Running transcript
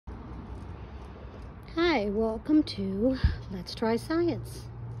Hi, welcome to Let's Try Science.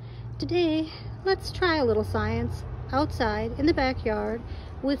 Today, let's try a little science outside in the backyard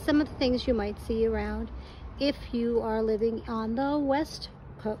with some of the things you might see around if you are living on the West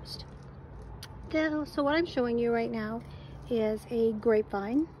Coast. So what I'm showing you right now is a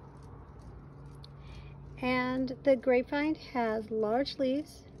grapevine. And the grapevine has large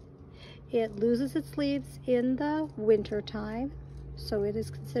leaves. It loses its leaves in the winter time. So it is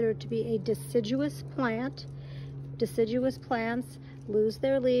considered to be a deciduous plant. Deciduous plants lose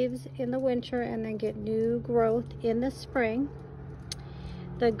their leaves in the winter and then get new growth in the spring.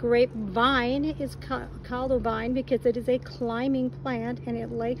 The grapevine is called a vine because it is a climbing plant and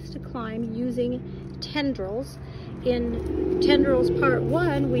it likes to climb using tendrils. In Tendrils Part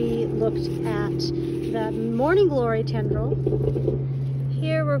 1, we looked at the morning glory tendril.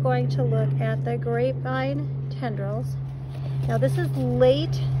 Here we're going to look at the grapevine tendrils. Now this is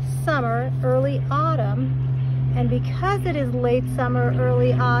late summer, early autumn, and because it is late summer,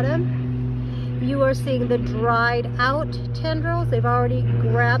 early autumn, you are seeing the dried out tendrils. They've already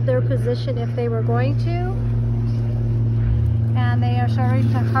grabbed their position if they were going to, and they are starting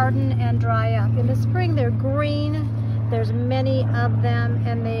to harden and dry up. In the spring they're green, there's many of them,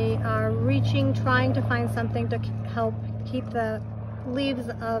 and they are reaching, trying to find something to help keep the leaves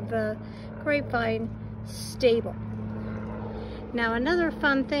of the grapevine stable. Now another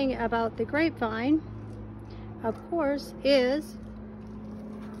fun thing about the grapevine, of course, is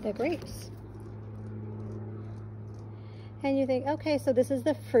the grapes. And you think, okay, so this is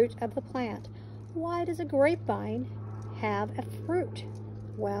the fruit of the plant. Why does a grapevine have a fruit?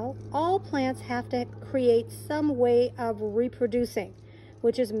 Well, all plants have to create some way of reproducing,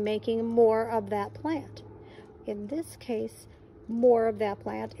 which is making more of that plant. In this case, more of that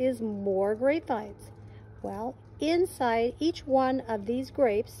plant is more grapevines. Well, inside each one of these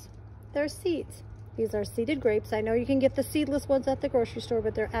grapes, there are seeds. These are seeded grapes. I know you can get the seedless ones at the grocery store,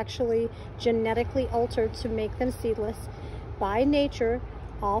 but they're actually genetically altered to make them seedless. By nature,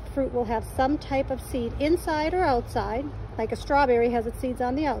 all fruit will have some type of seed inside or outside, like a strawberry has its seeds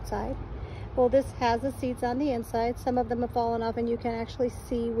on the outside. Well, this has the seeds on the inside. Some of them have fallen off and you can actually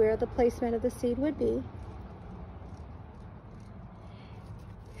see where the placement of the seed would be.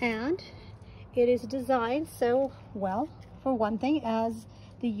 And it is designed so, well, for one thing, as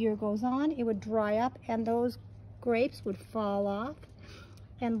the year goes on, it would dry up and those grapes would fall off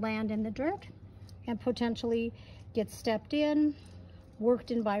and land in the dirt and potentially get stepped in,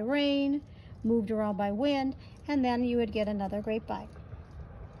 worked in by rain, moved around by wind, and then you would get another grapevine.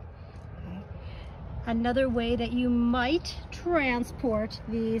 Okay. Another way that you might transport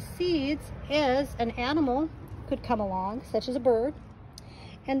these seeds is an animal could come along, such as a bird,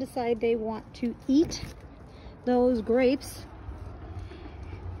 and decide they want to eat those grapes,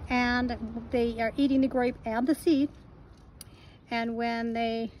 and they are eating the grape and the seed, and when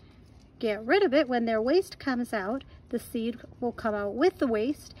they get rid of it, when their waste comes out, the seed will come out with the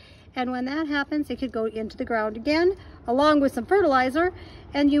waste, and when that happens, it could go into the ground again along with some fertilizer,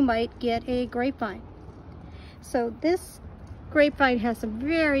 and you might get a grapevine. So this grapevine has some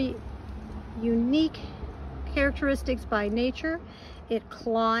very unique characteristics by nature. It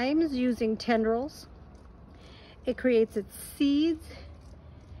climbs using tendrils. It creates its seeds,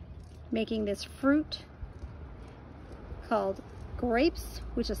 making this fruit called grapes,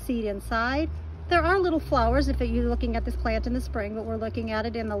 which is seed inside. There are little flowers if you're looking at this plant in the spring, but we're looking at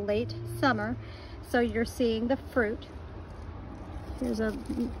it in the late summer. So you're seeing the fruit. Here's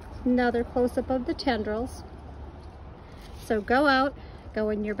another close-up of the tendrils. So go out,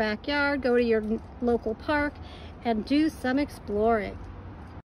 go in your backyard, go to your local park, and do some exploring.